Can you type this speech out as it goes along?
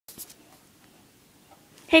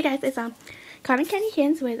Hey guys, it's Cotton Candy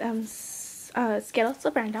Cans with Skittles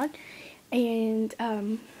the Brown Dog, and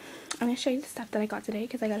I'm gonna show you the stuff that I got today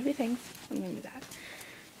because I got a few things. I'm gonna do that,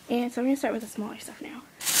 and so we're gonna start with the smaller stuff now.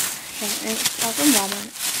 Okay, and it's all from Walmart.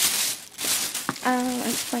 I'm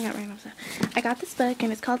just playing out random stuff. I got this book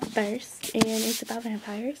and it's called Thirst, and it's about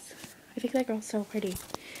vampires. I think that girl's so pretty.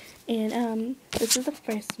 And this is the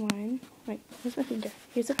first one. Wait, where's my finger?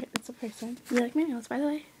 It's the first one. You like my nails, by the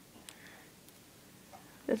way?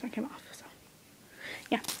 This one came off, so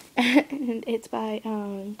yeah. And it's by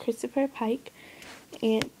Christopher Pike.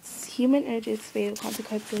 It's Human Urges, Fatal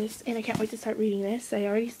Consequences, and I can't wait to start reading this. I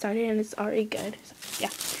already started and it's already good, so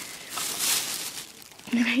yeah.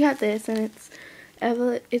 And I got this, and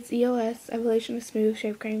it's EOS Evolution of Smooth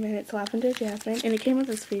Shave Cream, and it's Lavender Jasmine, and it came with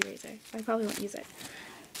this free razor, so I probably won't use it.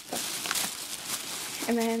 So.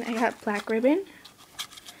 And then I got Black Ribbon,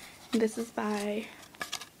 and this is by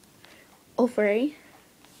Olfrey,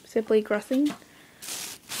 Simply Crossing.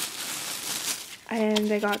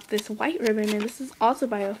 And I got this white ribbon, and this is also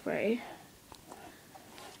by Olfrey.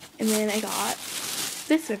 And then I got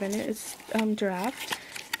this ribbon. It's Giraffe,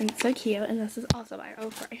 and it's so cute, and this is also by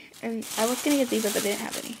Olfrey. And I was gonna get these, but they didn't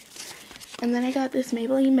have any. And then I got this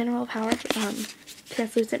Maybelline Mineral Power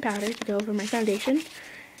translucent powder to go over my foundation.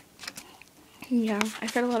 And yeah,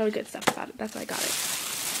 I've heard a lot of good stuff about it. That's why I got it.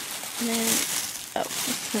 And then, oh,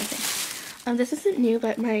 that's another thing. This isn't new,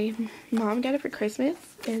 but my mom got it for Christmas,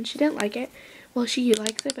 and she didn't like it. Well, she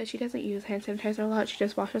likes it, but she doesn't use hand sanitizer a lot. She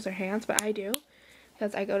just washes her hands, but I do,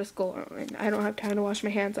 because I go to school, and I don't have time to wash my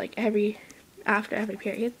hands, like, after every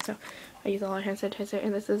period, so I use a lot of hand sanitizer,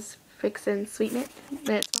 and this is Fix and Sweeten It, and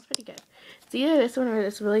it smells pretty good. It's either this one or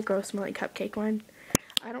this really gross smelling cupcake one.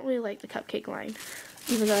 I don't really like the cupcake line,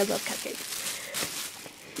 even though I love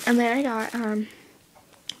cupcakes. And then I got,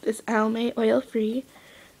 this Almay oil-free,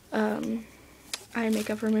 eye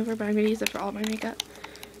makeup remover, but I'm going to use it for all my makeup.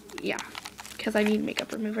 Yeah, because I need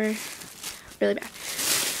makeup remover really bad.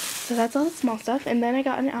 So that's all the small stuff. And then I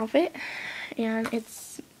got an outfit, and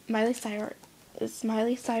it's Miley Cyrus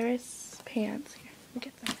pants. Here, let me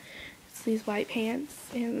get them. It's these white pants,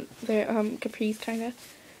 and they're capris kind of,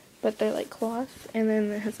 but they're like cloth. And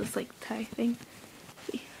then it has this like tie thing.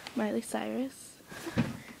 See, Miley Cyrus.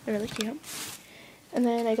 They're really cute. And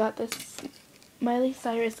then I got this Miley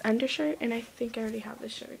Cyrus undershirt, and I think I already have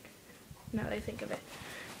this shirt, now that I think of it.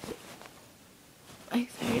 Miley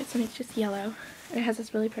Cyrus, and it's just yellow. And it has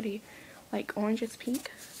this really pretty, like, orange. It's pink.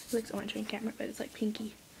 It looks orange on camera, but it's like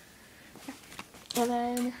pinky. Yeah. And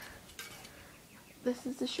then this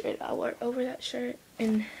is the shirt I'll wear over that shirt,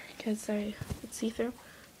 and because it's see-through,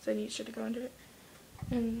 so I need a shirt to go under it.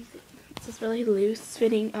 And it's this really loose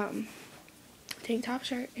fitting tank top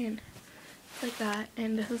shirt, and like that.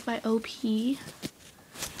 And this is by OP,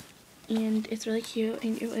 and it's really cute,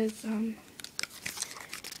 and it was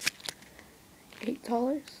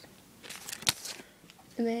 $8.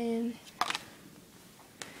 And then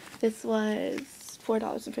this was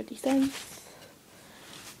 $4.50,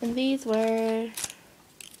 and these were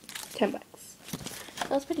 $10. That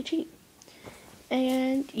was pretty cheap.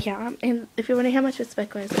 And yeah, and if you're wondering how much this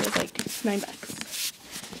book was, it was like $9.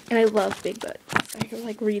 And I love big books. I could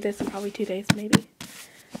like read this in probably 2 days, maybe.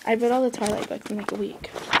 I read all the Twilight books in like a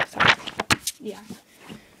week. So yeah.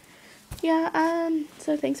 Yeah,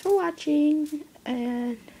 so thanks for watching,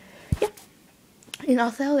 and yeah. And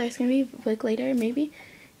also, there's gonna be a book later, maybe,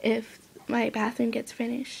 if my bathroom gets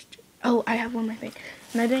finished. Oh, I have one more thing.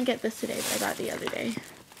 And I didn't get this today, but I got it the other day.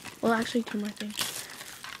 Well, actually, two more things.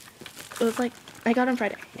 It was like, I got on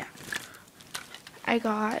Friday, yeah. I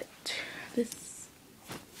got this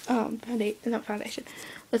foundation.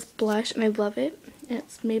 This blush, and I love it.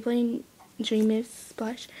 It's Maybelline Dream Mist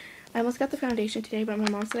blush. I almost got the foundation today, but my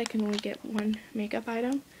mom said I can only get one makeup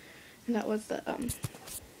item, and that was the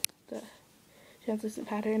translucent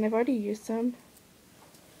powder, and I've already used some,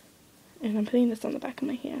 and I'm putting this on the back of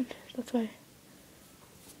my hand. That's why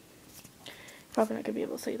probably not gonna be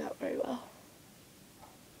able to see that very well.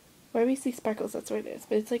 Where we see sparkles, that's where it is,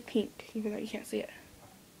 but it's like pink, even though you can't see it.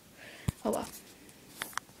 Oh well.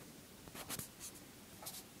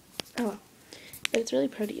 Oh well. But it's really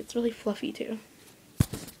pretty. It's really fluffy too.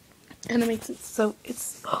 And it makes it so,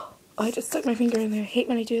 oh, I just stuck my finger in there. I hate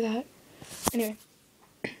when I do that. Anyway,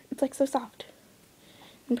 it's like so soft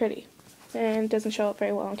and pretty, and doesn't show up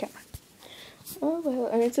very well on camera. Oh well,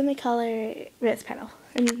 and it's in the color Rose Petal.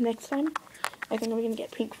 And next time, I think I'm going to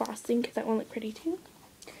get pink frosting, because that one looked pretty too.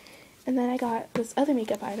 And then I got this other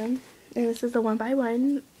makeup item, and this is the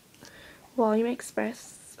 1x1 Volume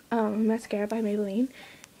Express mascara by Maybelline.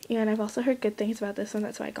 And I've also heard good things about this one,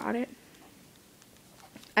 that's why I got it.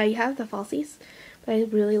 I have the falsies, But I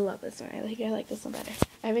really love this one. I like this one better.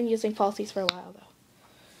 I've been using falsies for a while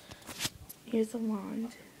though. Here's the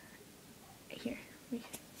wand. Here.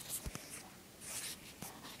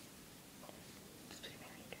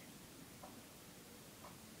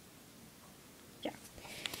 Yeah.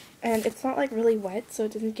 And it's not like really wet, so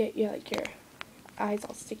it doesn't get your eyes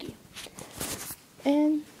all sticky.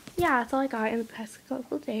 And yeah, that's all I got in the past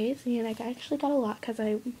couple of days. And I actually got a lot because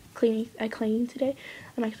I cleaned today.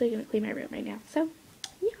 I'm actually gonna clean my room right now. So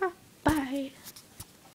yeah, bye.